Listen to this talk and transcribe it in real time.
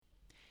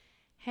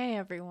Hey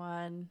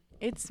everyone,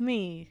 it's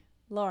me,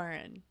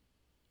 Lauren,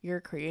 your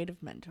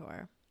creative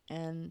mentor.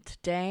 And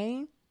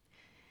today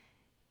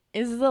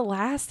is the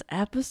last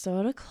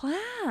episode of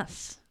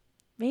class.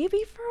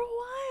 Maybe for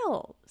a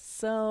while.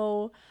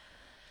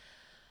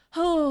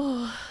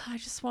 I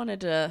just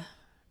wanted to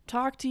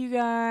talk to you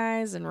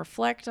guys and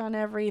reflect on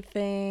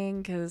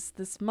everything because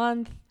this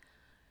month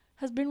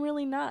has been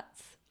really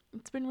nuts.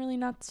 It's been really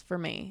nuts for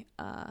me,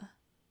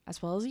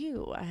 as well as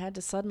you. I had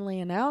to suddenly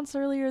announce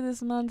earlier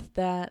this month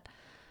that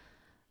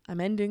I'm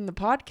ending the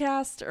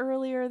podcast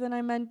earlier than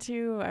I meant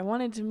to. I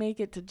wanted to make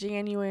it to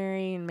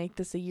January and make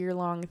this a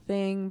year-long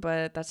thing,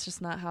 but that's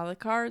just not how the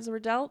cards were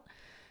dealt.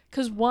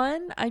 Because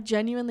one, I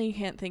genuinely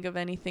can't think of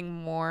anything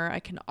more I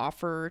can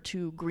offer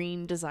to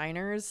green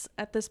designers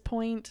at this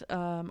point,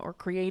 or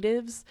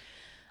creatives.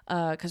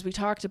 Because we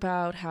talked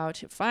about how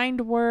to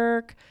find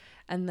work,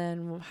 and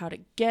then how to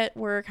get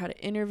work, how to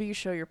interview,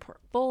 show your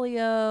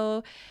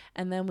portfolio.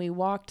 And then we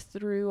walked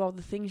through all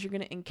the things you're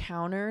going to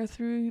encounter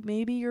through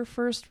maybe your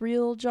first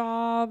real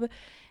job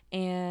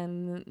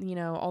and,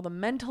 all the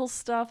mental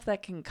stuff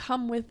that can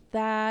come with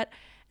that.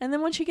 And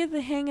then once you get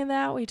the hang of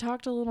that, we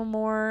talked a little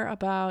more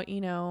about,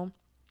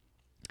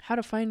 how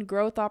to find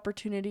growth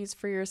opportunities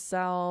for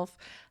yourself,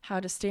 how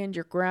to stand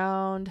your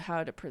ground,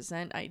 how to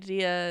present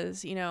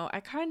ideas.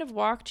 I kind of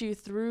walked you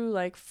through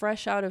like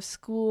fresh out of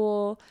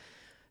school,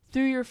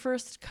 through your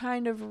first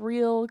kind of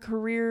real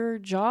career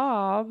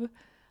job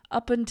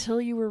up until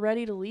you were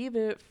ready to leave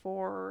it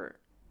for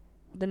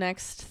the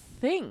next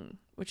thing,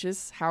 which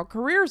is how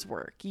careers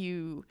work.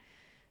 You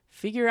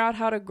figure out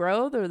how to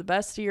grow to the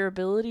best of your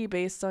ability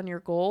based on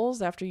your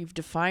goals after you've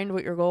defined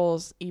what your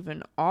goals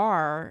even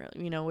are,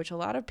 which a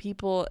lot of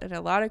people and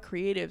a lot of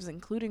creatives,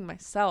 including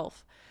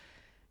myself,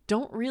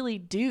 don't really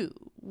do.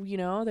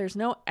 There's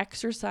no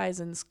exercise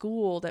in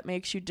school that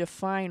makes you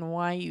define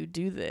why you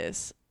do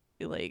this,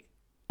 like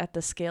at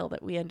the scale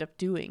that we end up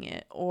doing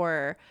it.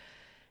 Or,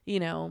 we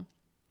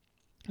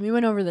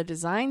went over the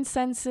design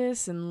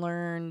census and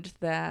learned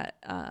that,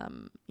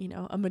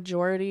 a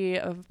majority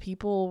of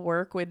people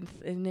work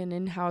within an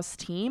in-house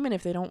team. And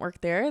if they don't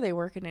work there, they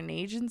work in an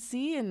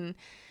agency. And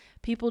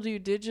people do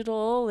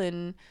digital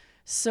and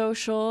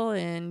social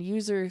and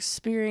user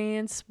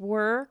experience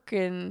work.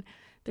 And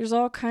there's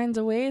all kinds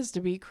of ways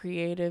to be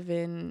creative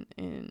in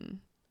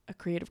a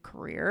creative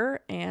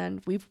career,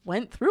 and we've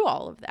went through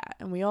all of that,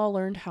 and we all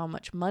learned how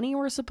much money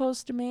we're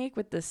supposed to make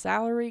with the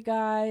salary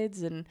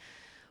guides and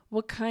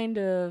what kind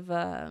of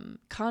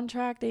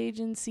contract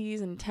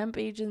agencies and temp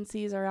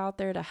agencies are out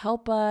there to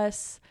help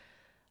us,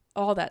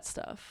 all that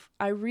stuff.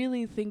 I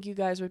really think you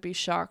guys would be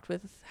shocked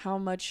with how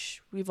much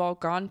we've all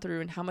gone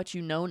through and how much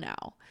you know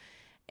now.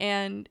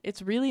 And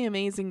it's really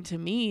amazing to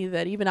me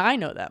that even I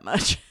know that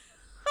much.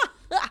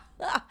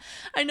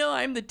 I know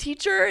I'm the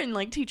teacher and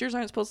like teachers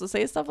aren't supposed to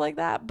say stuff like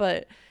that,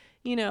 but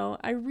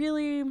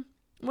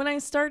when I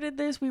started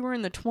this, we were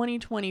in the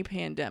 2020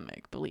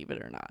 pandemic, believe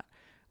it or not.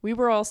 We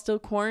were all still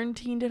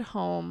quarantined at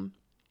home.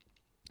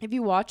 If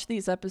you watch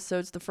these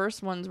episodes, the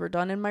first ones were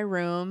done in my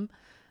room.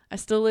 I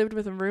still lived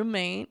with a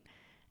roommate,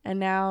 and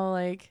now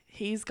like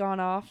he's gone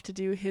off to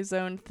do his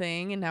own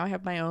thing, and now I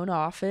have my own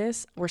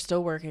office. We're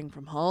still working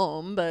from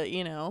home, but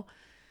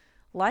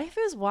life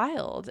is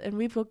wild, and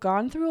we've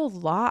gone through a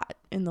lot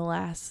in the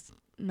last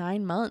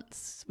 9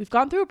 months. We've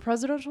gone through a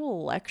presidential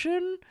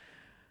election.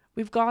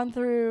 We've gone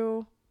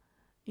through,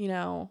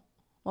 well,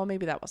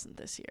 maybe that wasn't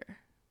this year.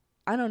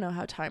 I don't know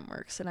how time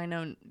works, and I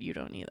know you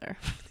don't either.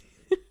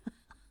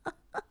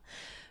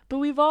 But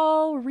we've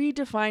all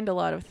redefined a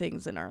lot of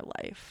things in our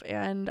life,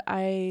 and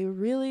I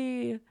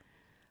really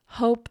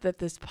hope that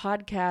this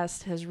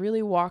podcast has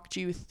really walked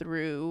you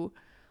through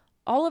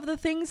all of the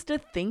things to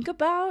think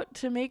about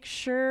to make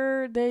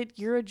sure that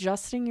you're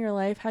adjusting your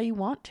life how you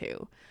want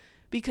to.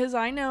 Because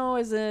I know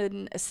as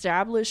an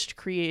established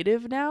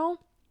creative now,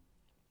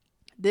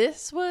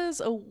 this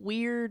was a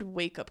weird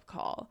wake-up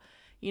call.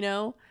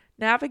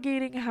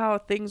 Navigating how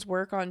things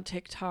work on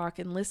TikTok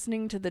and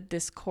listening to the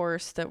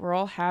discourse that we're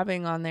all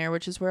having on there,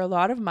 which is where a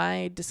lot of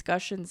my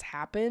discussions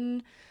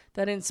happen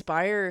that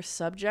inspire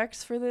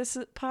subjects for this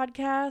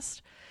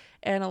podcast.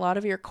 And a lot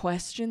of your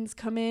questions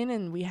come in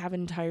and we have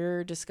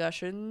entire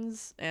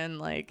discussions, and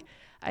like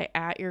I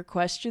at your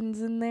questions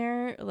in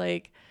there.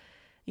 Like,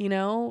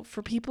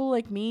 for people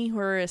like me who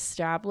are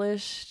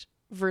established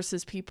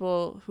versus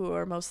people who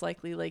are most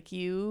likely like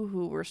you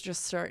who were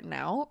just starting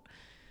out,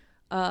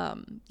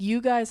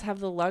 you guys have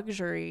the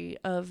luxury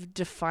of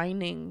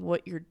defining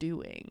what you're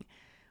doing.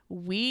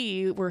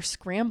 We were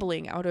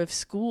scrambling out of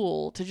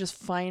school to just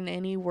find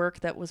any work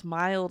that was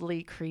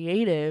mildly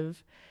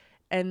creative.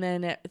 And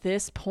then at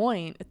this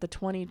point, at the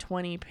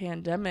 2020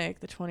 pandemic,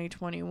 the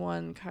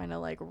 2021 kind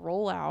of like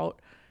rollout,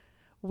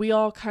 we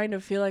all kind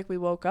of feel like we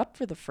woke up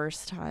for the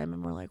first time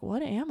and we're like,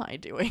 what am I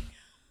doing?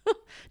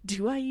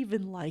 Do I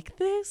even like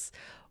this?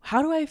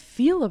 How do I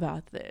feel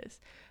about this?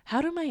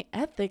 How do my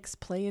ethics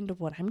play into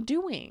what I'm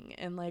doing?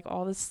 And like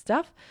all this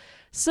stuff.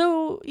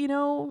 So,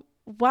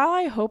 while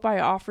I hope I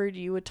offered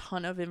you a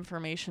ton of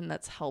information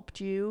that's helped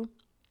you,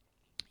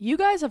 you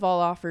guys have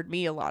all offered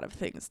me a lot of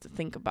things to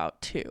think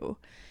about too.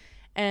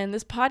 And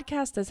this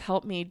podcast has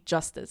helped me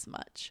just as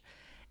much.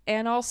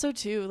 And also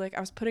too, like I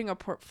was putting a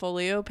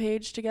portfolio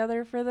page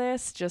together for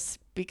this just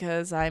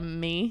because I'm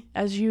me,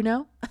 as you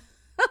know.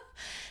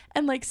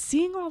 And like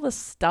seeing all the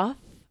stuff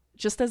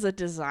just as a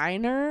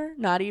designer,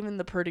 not even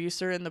the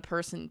producer and the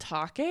person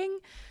talking,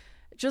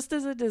 just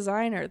as a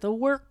designer, the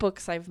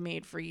workbooks I've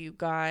made for you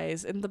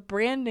guys and the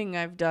branding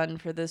I've done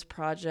for this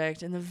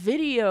project and the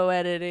video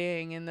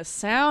editing and the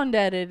sound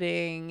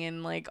editing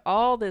and like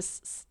all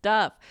this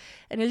stuff.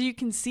 And as you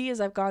can see,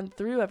 as I've gone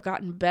through, I've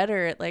gotten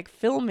better at like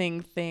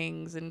filming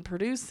things and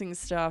producing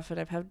stuff, and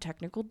I've had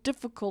technical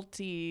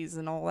difficulties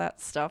and all that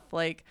stuff.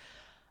 Like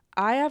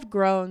I have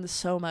grown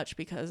so much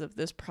because of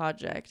this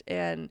project,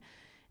 and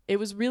it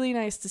was really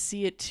nice to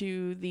see it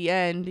to the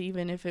end,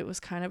 even if it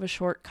was kind of a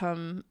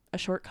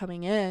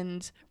shortcoming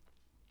end.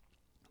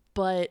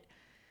 But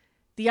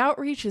the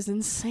outreach is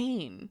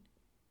insane.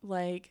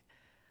 Like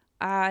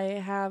I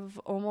have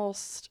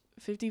almost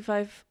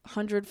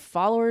 5,500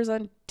 followers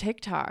on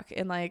TikTok,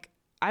 and like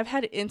I've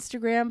had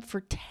Instagram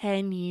for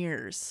 10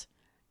 years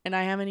and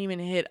I haven't even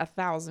hit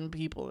 1,000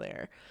 people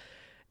there.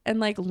 And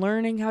like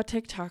learning how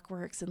TikTok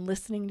works and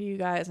listening to you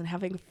guys and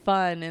having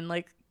fun and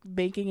like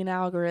making an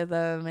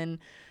algorithm and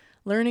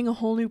learning a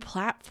whole new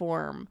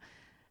platform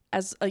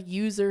as a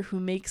user who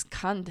makes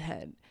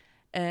content,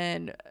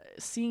 and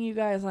seeing you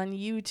guys on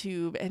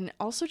YouTube, and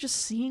also just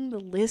seeing the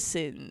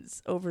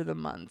listens over the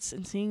months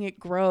and seeing it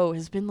grow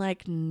has been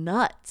like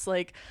nuts.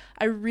 Like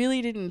I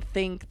really didn't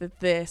think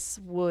that this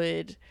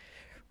would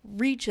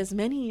reach as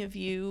many of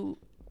you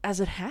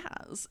as it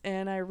has.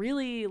 And I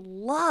really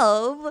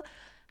love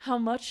how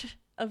many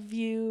of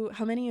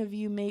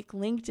you make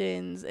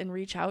LinkedIns and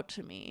reach out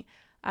to me.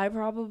 I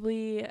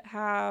probably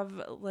have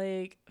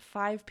like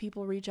 5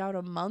 people reach out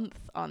a month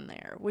on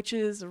there, which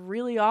is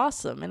really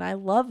awesome. And I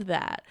love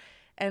that.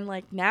 And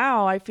like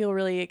now I feel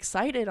really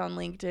excited on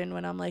LinkedIn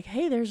when I'm like,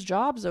 hey, there's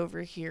jobs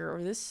over here,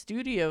 or this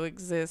studio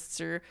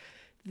exists, or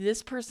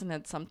this person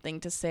had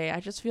something to say. I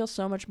just feel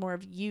so much more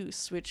of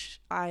use,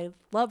 which I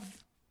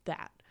love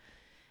that.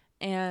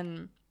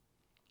 And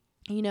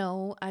you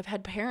know, I've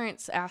had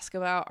parents ask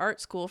about art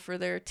school for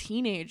their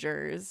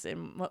teenagers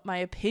and what my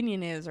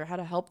opinion is or how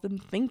to help them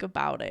think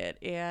about it.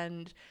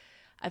 And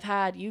I've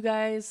had you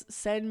guys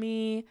send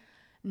me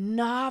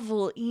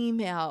novel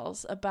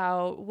emails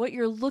about what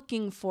you're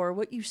looking for,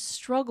 what you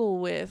struggle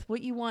with,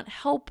 what you want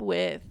help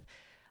with,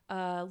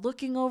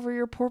 looking over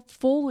your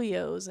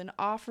portfolios and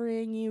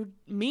offering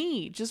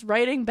me just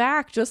writing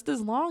back just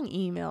as long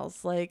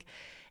emails. Like,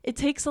 it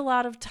takes a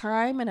lot of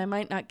time, and I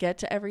might not get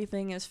to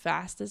everything as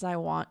fast as I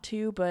want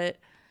to, but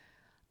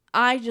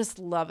I just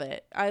love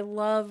it. I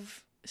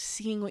love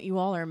seeing what you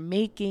all are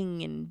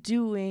making and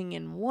doing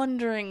and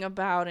wondering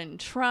about and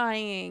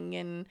trying,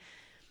 and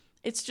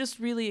it's just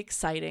really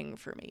exciting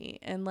for me.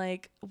 And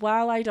like,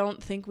 while I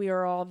don't think we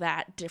are all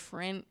that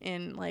different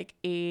in like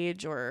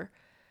age or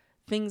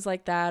things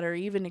like that, or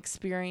even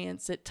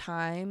experience at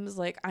times,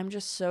 like I'm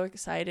just so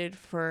excited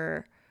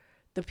for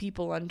the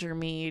people under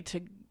me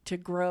to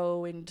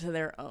grow into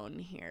their own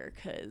here,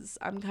 because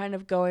I'm kind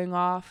of going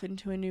off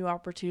into a new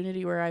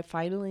opportunity where I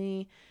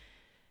finally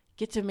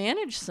get to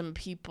manage some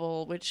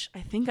people, which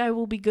I think I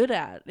will be good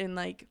at. And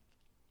like,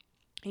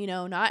 you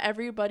know, not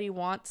everybody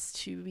wants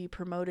to be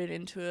promoted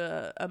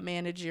into a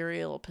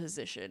managerial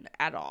position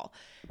at all.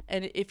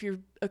 And if you're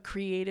a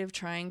creative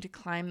trying to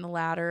climb the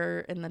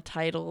ladder and the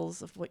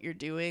titles of what you're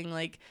doing,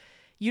 like,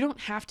 you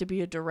don't have to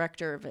be a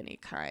director of any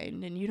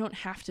kind, and you don't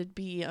have to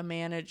be a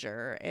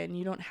manager, and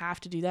you don't have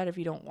to do that if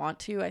you don't want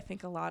to. I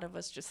think a lot of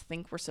us just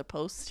think we're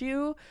supposed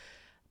to,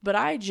 but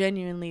I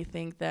genuinely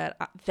think that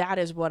that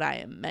is what I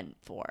am meant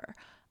for.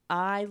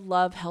 I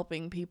love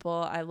helping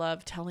people. I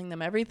love telling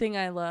them everything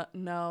I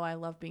know. I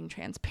love being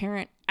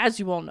transparent. As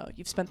you all know,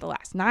 you've spent the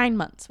last 9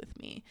 months with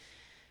me.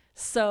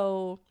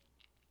 So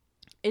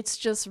it's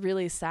just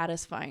really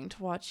satisfying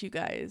to watch you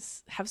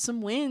guys have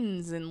some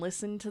wins and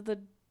listen to the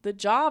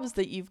jobs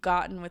that you've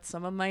gotten with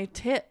some of my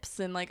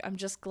tips. And like, I'm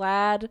just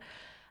glad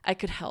I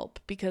could help,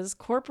 because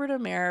corporate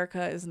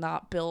America is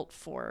not built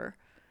for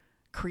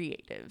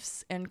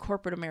creatives, and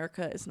corporate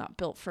America is not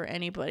built for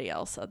anybody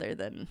else other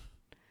than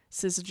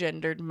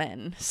cisgendered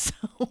men. So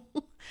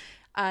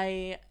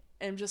I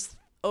am just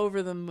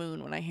over the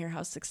moon when I hear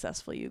how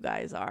successful you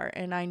guys are.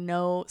 And I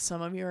know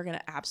some of you are going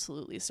to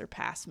absolutely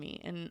surpass me.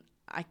 And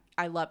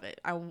I love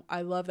it.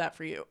 I love that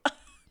for you.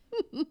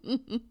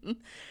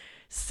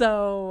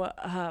 So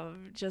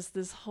just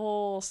this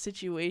whole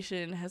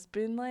situation has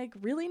been like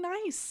really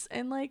nice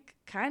and like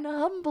kind of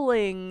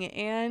humbling.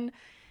 And,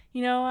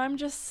 you know, I'm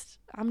just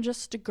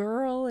a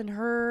girl in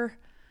her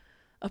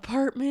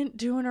apartment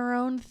doing her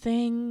own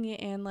thing.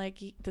 And like,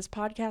 this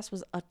podcast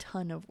was a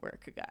ton of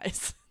work,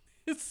 guys.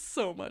 It's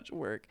so much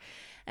work.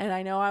 And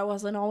I know I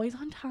wasn't always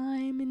on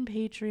time in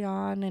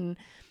Patreon, and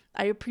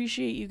I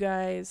appreciate you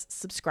guys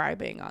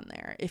subscribing on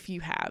there if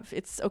you have.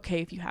 It's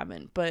okay if you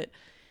haven't, but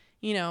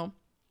you know,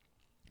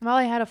 while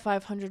I had a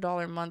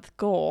 $500 a month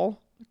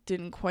goal,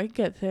 didn't quite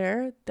get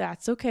there.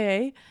 That's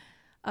okay.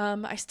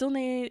 I still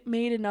made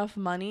enough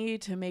money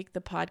to make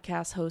the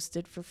podcast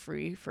hosted for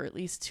free for at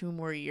least 2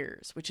 more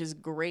years, which is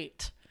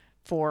great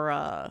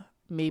for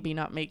maybe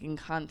not making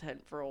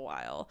content for a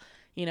while.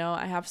 You know,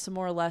 I have some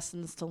more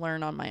lessons to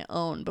learn on my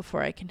own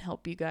before I can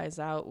help you guys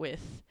out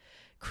with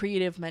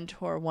Creative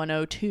Mentor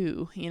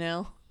 102, you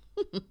know?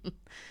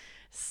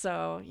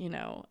 So, you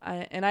know,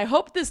 I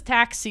hope this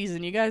tax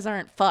season you guys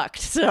aren't fucked.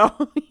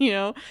 So, you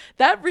know,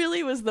 that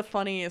really was the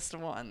funniest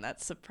one that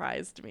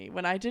surprised me.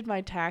 When I did my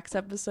tax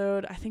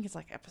episode, I think it's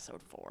like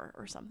episode 4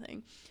 or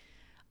something.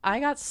 I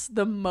got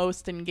the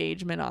most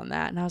engagement on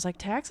that. And I was like,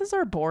 taxes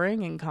are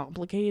boring and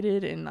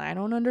complicated and I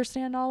don't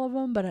understand all of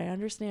them, but I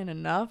understand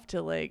enough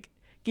to like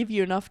give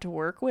you enough to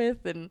work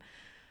with. And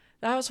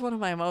that was one of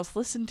my most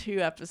listened to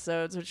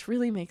episodes, which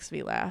really makes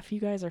me laugh. You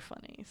guys are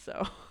funny.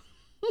 So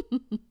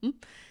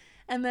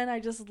and then I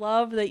just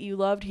love that you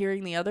loved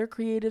hearing the other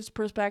creatives'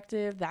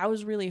 perspective. That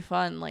was really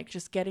fun, like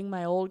just getting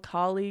my old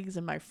colleagues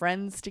and my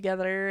friends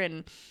together.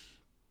 And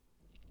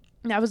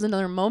that was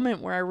another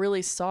moment where I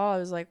really saw, I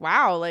was like,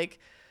 wow, like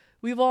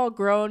we've all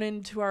grown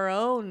into our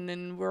own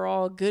and we're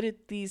all good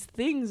at these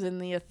things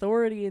and the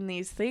authority in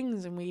these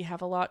things. And we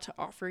have a lot to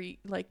offer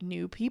like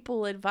new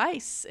people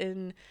advice.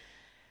 And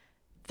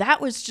that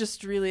was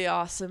just really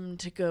awesome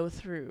to go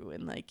through.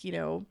 And like, you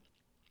know,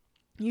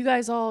 you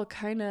guys all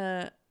kind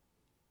of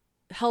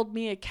held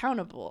me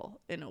accountable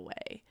in a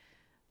way.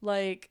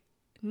 Like,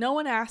 no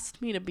one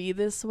asked me to be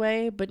this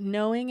way, but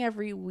knowing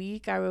every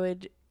week I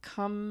would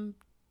come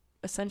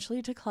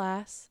essentially to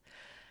class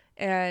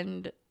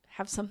and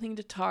have something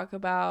to talk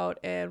about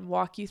and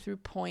walk you through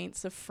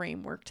points of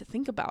framework to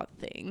think about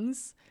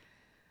things,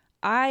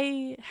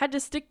 I had to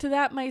stick to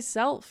that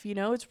myself. You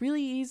know, it's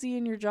really easy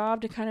in your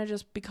job to kind of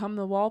just become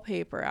the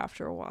wallpaper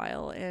after a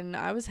while. And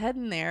I was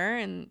heading there,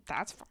 and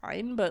that's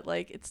fine, but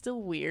like, it's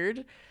still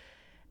weird.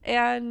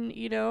 And,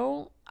 you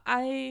know,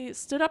 I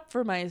stood up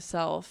for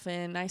myself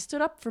and I stood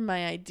up for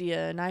my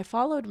idea and I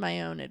followed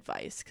my own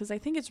advice because I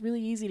think it's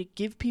really easy to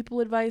give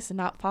people advice and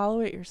not follow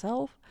it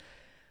yourself.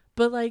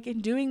 But like in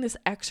doing this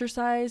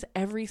exercise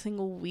every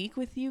single week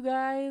with you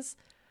guys,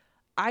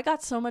 I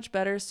got so much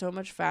better, so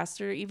much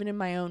faster, even in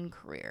my own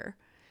career.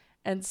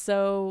 And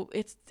so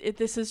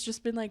this has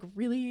just been like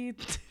really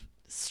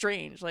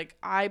strange. Like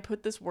I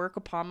put this work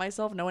upon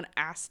myself. No one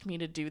asked me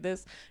to do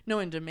this. No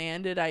one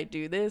demanded I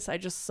do this. I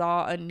just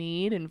saw a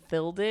need and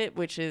filled it,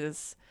 which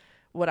is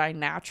what I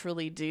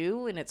naturally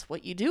do. And it's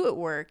what you do at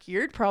work.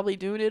 You're probably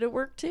doing it at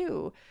work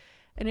too.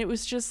 And it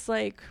was just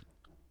like,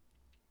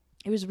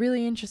 it was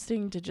really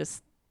interesting to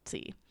just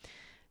see.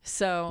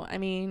 So, I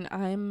mean,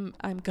 I'm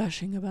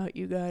gushing about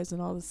you guys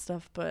and all this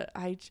stuff, but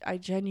I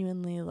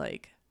genuinely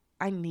like,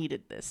 I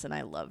needed this and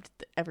I loved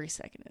every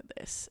second of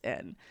this.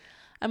 And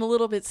I'm a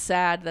little bit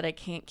sad that I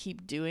can't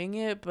keep doing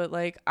it, but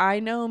like I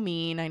know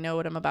me and I know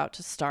what I'm about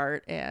to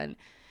start, and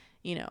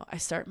you know, I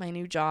start my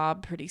new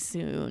job pretty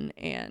soon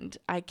and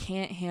I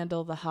can't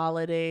handle the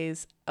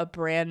holidays, a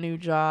brand new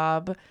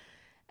job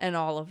and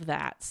all of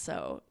that.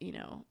 So, you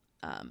know,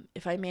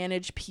 if I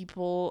manage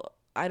people,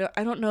 I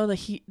don't know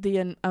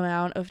the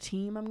amount of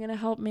team I'm going to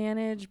help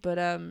manage, but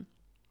I'm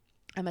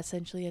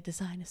essentially a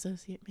design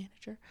associate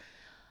manager.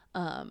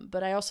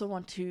 But I also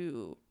want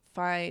to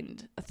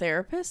find a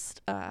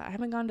therapist. I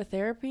haven't gone to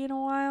therapy in a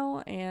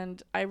while,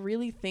 and I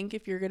really think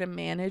if you're going to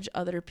manage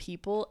other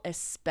people,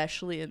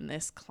 especially in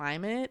this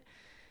climate,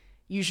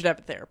 you should have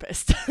a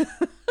therapist.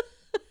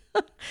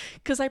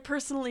 Because I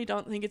personally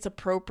don't think it's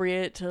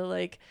appropriate to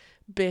like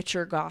bitch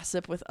or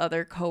gossip with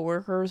other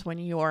coworkers when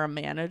you are a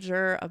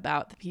manager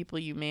about the people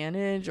you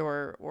manage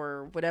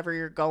or whatever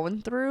you're going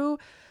through.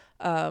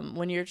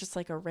 When you're just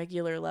like a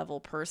regular level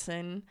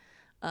person,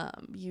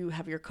 you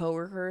have your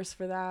coworkers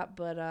for that.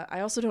 But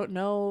I also don't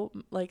know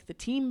like the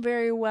team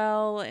very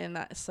well,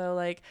 and so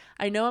like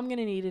I know I'm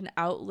gonna need an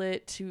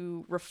outlet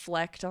to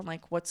reflect on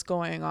like what's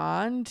going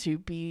on to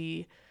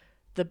be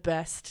the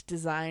best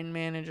design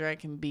manager I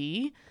can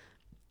be.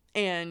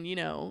 And you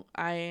know,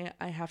 I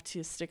have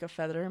to stick a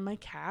feather in my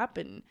cap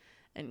and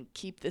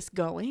keep this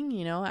going.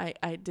 You know,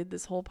 I did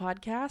this whole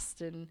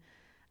podcast and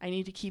I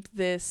need to keep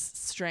this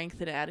strength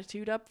and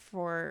attitude up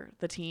for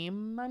the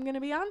team I'm going to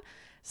be on.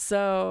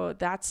 So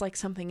that's like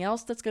something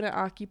else that's going to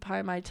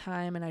occupy my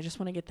time, and I just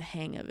want to get the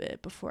hang of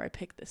it before I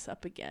pick this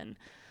up again,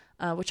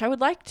 which I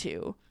would like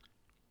to.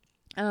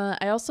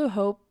 I also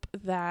hope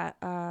that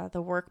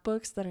the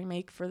workbooks that I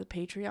make for the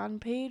Patreon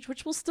page,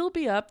 which will still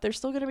be up, there's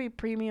still going to be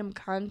premium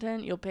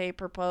content. You'll pay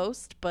per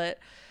post, but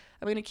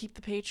I'm going to keep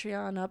the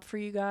Patreon up for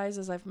you guys,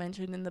 as I've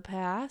mentioned in the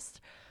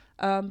past.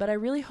 But I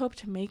really hope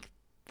to make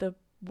the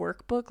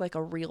workbook like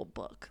a real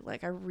book.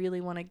 Like I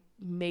really want to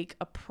make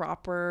a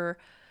proper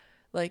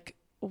like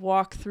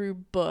walkthrough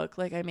book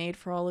like I made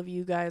for all of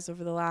you guys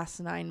over the last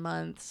 9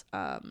 months,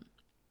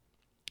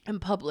 and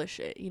publish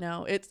it. You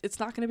know, it's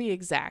not going to be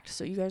exact,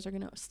 so you guys are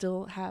going to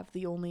still have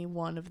the only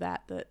one of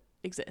that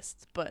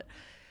exists. But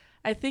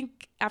I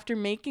think after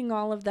making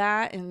all of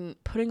that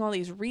and putting all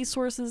these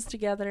resources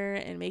together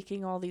and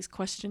making all these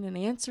question and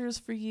answers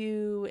for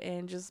you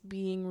and just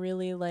being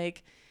really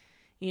like,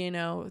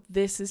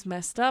 This is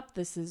messed up,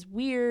 this is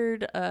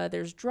weird,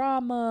 there's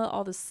drama,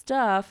 all this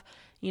stuff,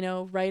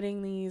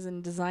 writing these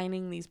and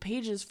designing these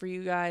pages for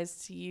you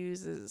guys to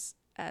use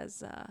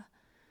as a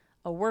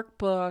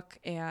workbook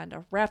and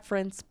a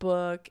reference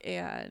book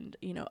and,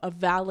 a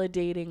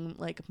validating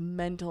like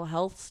mental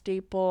health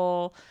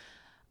staple.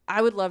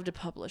 I would love to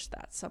publish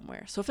that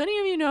somewhere. So if any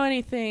of you know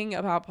anything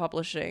about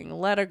publishing,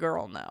 let a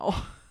girl know.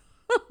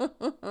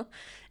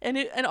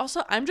 And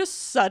also, I'm just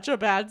such a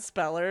bad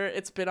speller.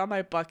 It's been on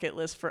my bucket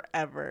list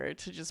forever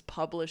to just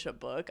publish a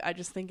book. I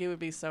just think it would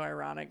be so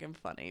ironic and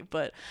funny,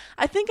 but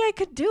I think I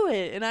could do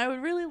it, and I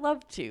would really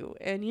love to.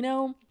 And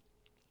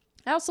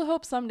I also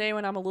hope someday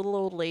when I'm a little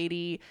old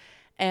lady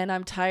and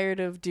I'm tired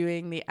of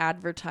doing the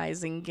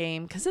advertising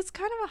game, because it's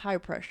kind of a high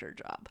pressure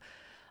job.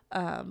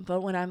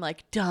 But when I'm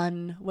like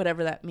done,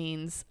 whatever that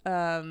means,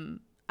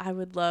 I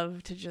would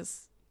love to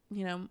just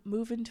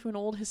move into an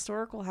old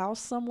historical house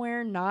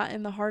somewhere, not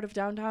in the heart of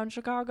downtown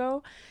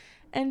Chicago,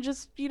 and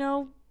just,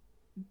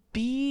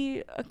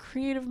 be a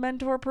creative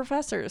mentor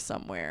professor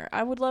somewhere.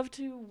 I would love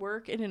to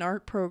work in an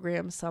art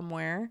program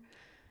somewhere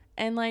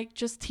and like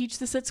just teach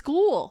this at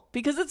school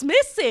because it's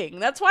missing.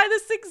 That's why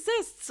this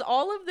exists.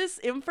 All of this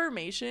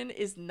information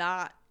is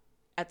not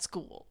at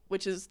school,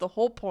 which is the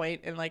whole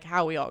point and like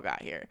how we all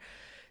got here.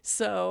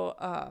 So,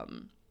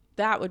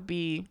 that would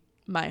be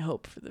my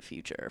hope for the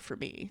future for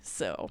me.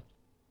 So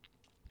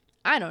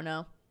I don't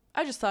know.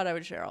 I just thought I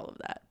would share all of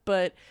that.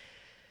 But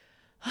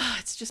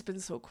it's just been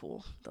so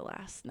cool the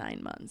last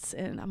 9 months.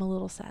 And I'm a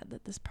little sad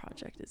that this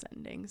project is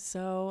ending.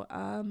 So,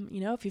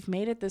 if you've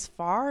made it this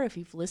far, if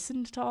you've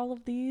listened to all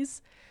of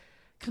these,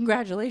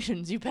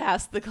 congratulations, you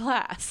passed the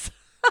class.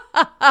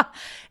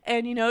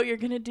 And, you're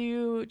going to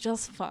do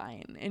just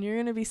fine. And you're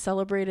going to be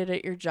celebrated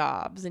at your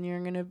jobs. And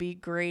you're going to be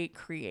great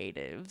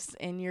creatives.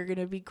 And you're going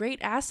to be great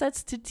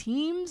assets to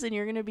teams. And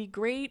you're going to be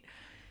great,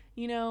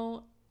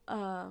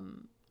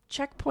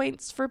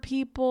 checkpoints for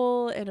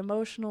people and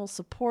emotional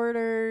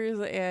supporters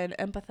and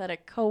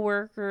empathetic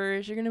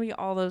coworkers. You're going to be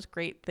all those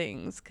great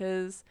things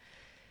because,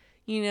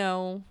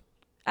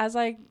 as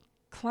I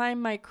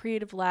climb my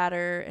creative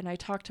ladder and I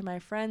talk to my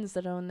friends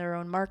that own their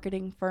own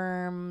marketing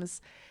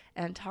firms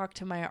and talk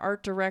to my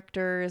art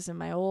directors and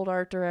my old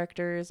art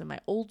directors and my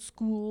old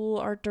school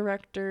art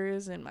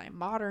directors and my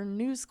modern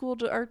new school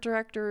art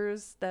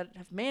directors that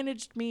have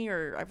managed me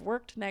or I've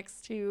worked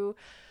next to,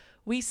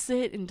 we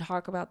sit and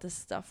talk about this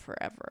stuff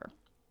forever.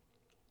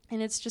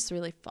 And it's just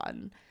really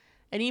fun.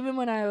 And even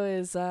when I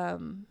was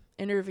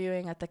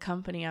interviewing at the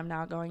company I'm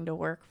now going to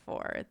work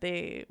for,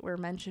 they were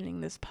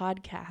mentioning this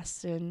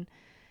podcast. And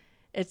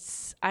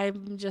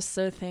I'm just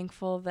so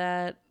thankful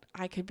that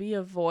I could be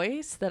a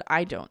voice that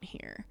I don't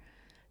hear.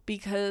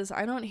 Because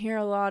I don't hear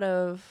a lot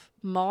of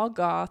mall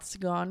goths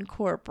gone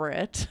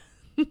corporate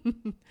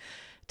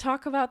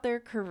talk about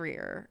their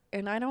career,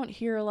 and I don't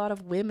hear a lot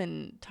of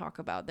women talk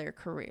about their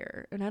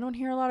career, and I don't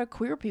hear a lot of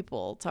queer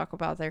people talk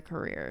about their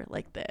career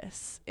like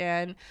this,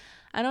 and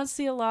I don't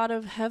see a lot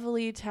of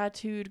heavily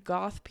tattooed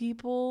goth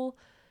people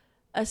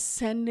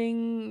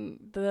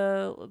ascending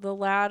the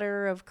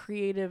ladder of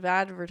creative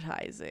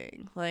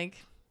advertising.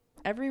 Like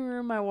every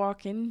room I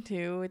walk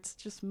into, it's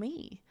just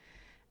me.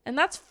 And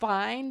that's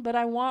fine, but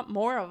I want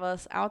more of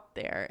us out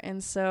there.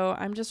 And so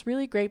I'm just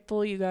really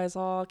grateful you guys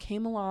all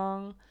came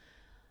along.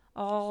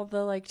 All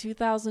the like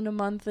 2,000 a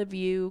month of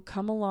you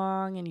come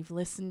along and you've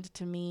listened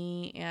to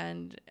me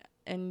and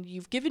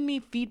you've given me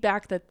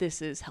feedback that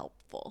this is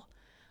helpful.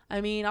 I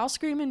mean, I'll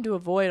scream into a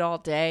void all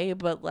day,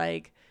 but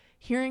like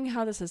hearing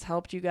how this has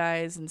helped you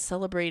guys and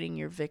celebrating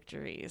your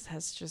victories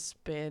has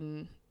just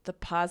been the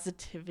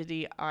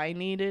positivity I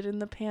needed in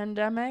the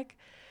pandemic.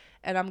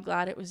 And I'm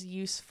glad it was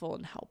useful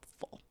and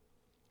helpful.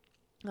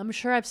 I'm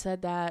sure I've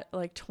said that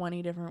like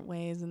 20 different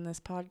ways in this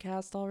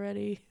podcast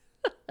already.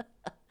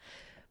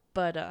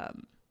 But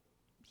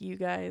you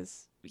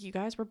guys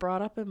were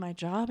brought up in my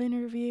job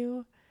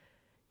interview.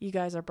 You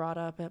guys are brought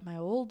up at my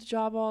old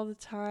job all the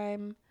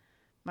time.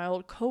 My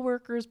old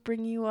coworkers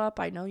bring you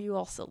up. I know you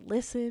also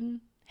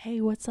listen.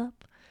 Hey, what's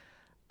up?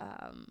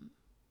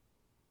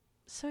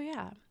 So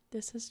yeah,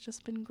 this has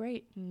just been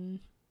great.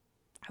 And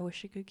I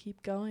wish it could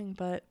keep going,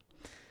 but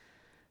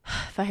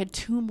if I had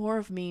 2 more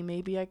of me,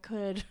 maybe I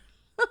could.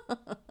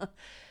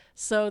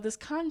 So this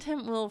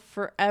content will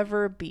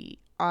forever be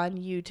on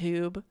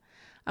YouTube.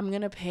 I'm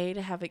going to pay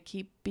to have it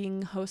keep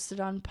being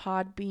hosted on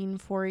Podbean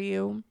for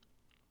you.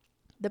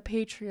 The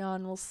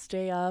Patreon will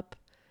stay up.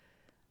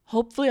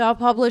 Hopefully I'll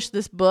publish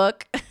this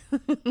book.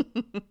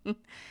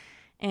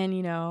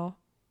 And,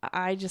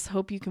 I just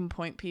hope you can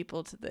point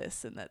people to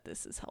this and that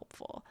this is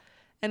helpful.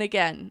 And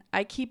again,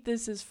 I keep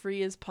this as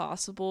free as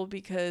possible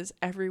because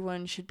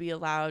everyone should be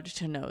allowed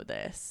to know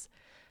this.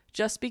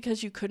 Just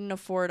because you couldn't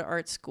afford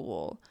art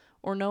school,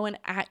 or no one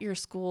at your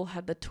school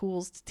had the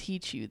tools to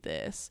teach you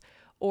this,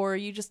 or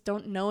you just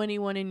don't know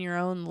anyone in your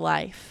own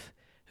life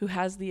who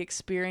has the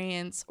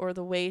experience or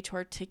the way to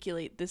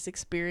articulate this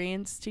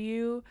experience to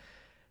you,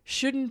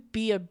 shouldn't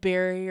be a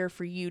barrier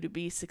for you to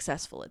be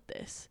successful at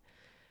this.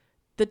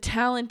 The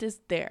talent is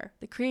there.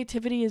 The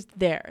creativity is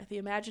there. The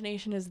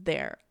imagination is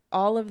there.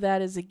 all of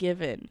that is a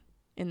given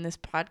in this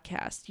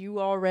podcast. You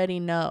already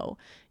know.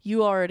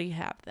 You already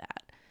have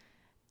that.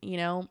 You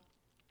know,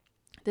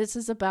 this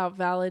is about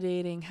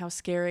validating how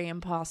scary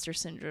imposter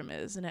syndrome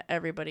is, and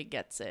everybody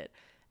gets it.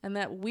 And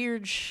that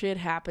weird shit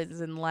happens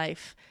in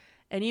life.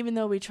 And even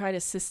though we try to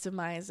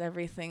systemize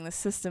everything, the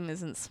system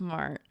isn't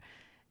smart.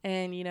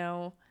 And, you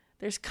know,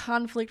 there's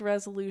conflict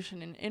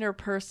resolution and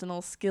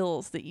interpersonal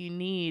skills that you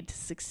need to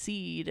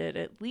succeed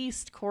at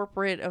least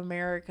corporate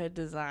America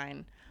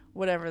design,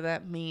 whatever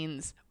that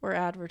means, or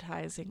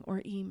advertising,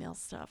 or email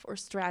stuff, or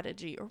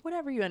strategy, or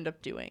whatever you end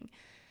up doing.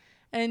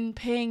 And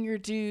paying your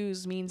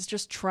dues means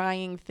just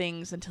trying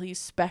things until you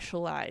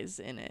specialize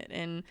in it.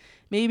 And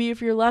maybe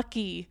if you're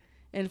lucky,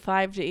 in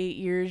 5 to 8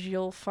 years,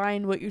 you'll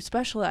find what you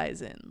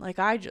specialize in, like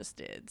I just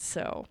did.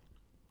 So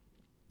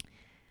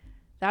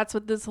that's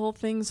what this whole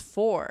thing's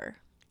for.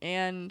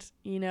 And,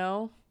 you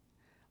know,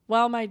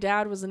 while my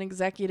dad was an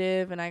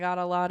executive and I got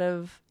a lot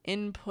of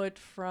input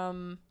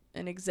from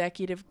an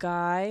executive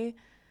guy,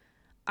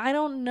 I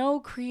don't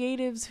know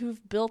creatives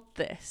who've built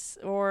this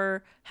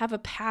or have a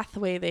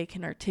pathway they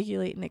can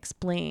articulate and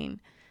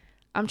explain.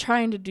 I'm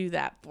trying to do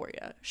that for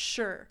you.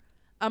 Sure,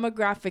 I'm a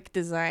graphic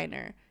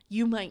designer.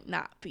 You might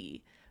not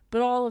be,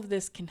 but all of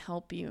this can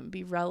help you and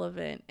be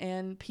relevant,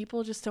 and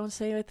people just don't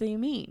say what they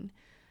mean.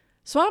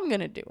 So I'm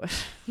going to do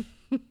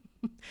it.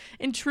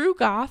 In true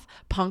goth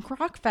punk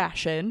rock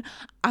fashion,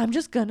 I'm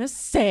just going to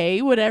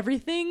say what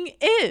everything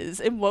is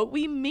and what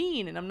we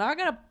mean, and I'm not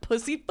going to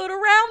pussyfoot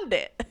around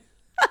it.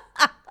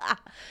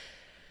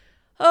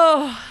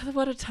 Oh,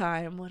 what a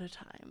time. What a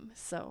time.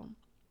 So,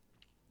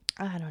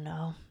 I don't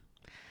know.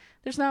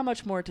 There's not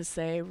much more to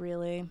say,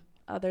 really,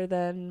 other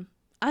than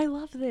I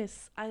love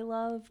this. I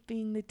love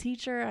being the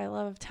teacher. I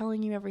love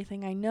telling you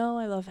everything I know.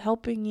 I love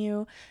helping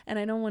you, and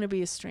I don't want to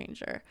be a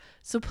stranger.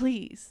 So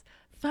please,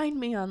 find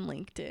me on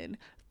LinkedIn.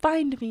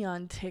 Find me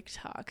on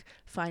TikTok.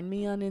 Find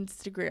me on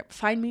Instagram.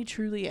 Find me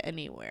truly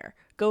anywhere.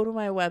 Go to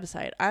my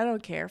website. I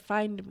don't care.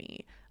 Find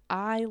me.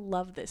 I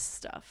love this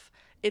stuff.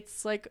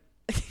 It's like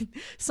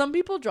some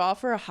people draw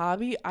for a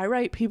hobby. I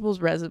write people's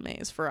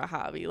resumes for a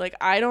hobby. Like,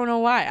 I don't know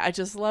why. I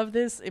just love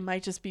this. It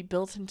might just be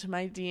built into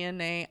my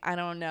DNA. I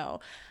don't know.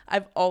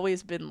 I've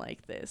always been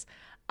like this.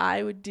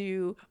 I would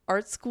do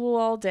art school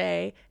all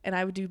day and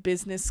I would do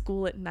business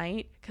school at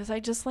night because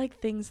I just like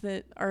things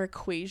that are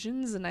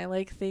equations, and I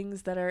like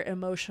things that are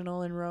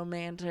emotional and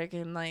romantic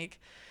and like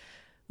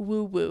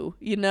woo-woo,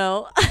 you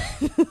know?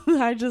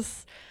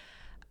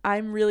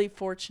 I'm really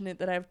fortunate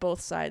that I have both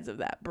sides of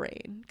that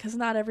brain, because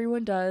not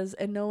everyone does,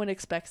 and no one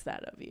expects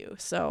that of you.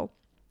 So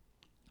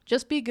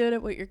just be good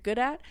at what you're good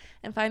at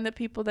and find the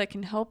people that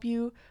can help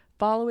you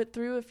follow it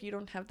through if you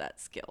don't have that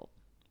skill.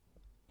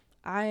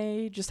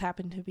 I just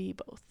happen to be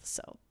both.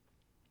 So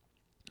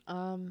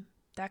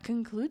that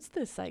concludes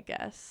this, I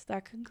guess.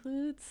 That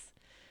concludes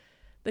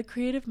the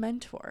Creative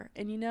Mentor.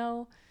 And you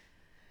know,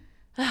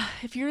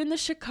 if you're in the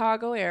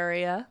Chicago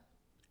area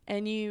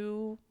and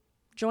you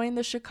join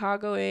the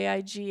Chicago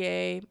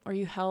AIGA, or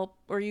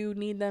you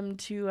need them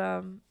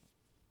to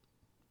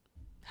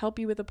help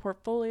you with a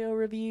portfolio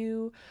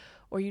review,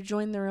 or you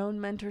join their own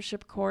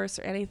mentorship course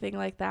or anything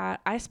like that,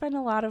 I spend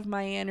a lot of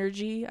my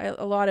energy,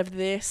 a lot of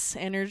this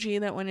energy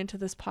that went into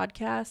this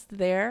podcast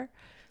there.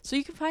 So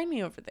you can find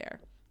me over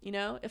there. You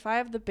know, if I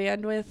have the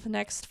bandwidth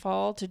next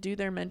fall to do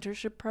their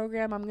mentorship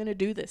program, I'm going to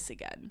do this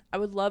again. I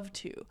would love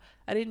to.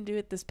 I didn't do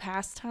it this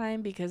past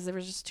time because there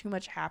was just too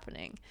much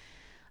happening.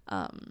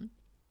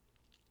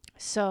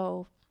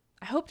 So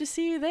I hope to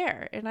see you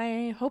there, and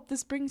I hope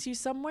this brings you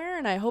somewhere,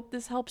 and I hope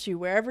this helps you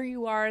wherever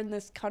you are in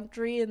this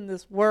country, in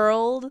this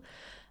world.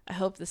 I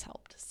hope this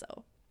helped.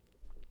 So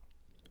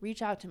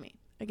reach out to me.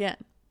 Again,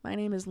 my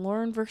name is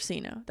Lauren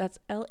Versino. That's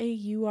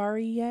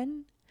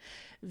LaurenVersino.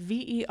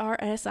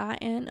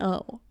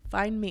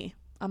 Find me.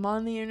 I'm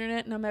on the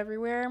internet and I'm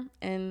everywhere,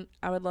 and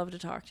I would love to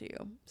talk to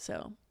you.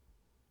 So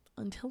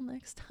until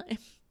next time,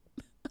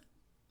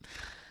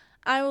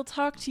 I will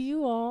talk to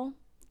you all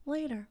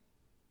later.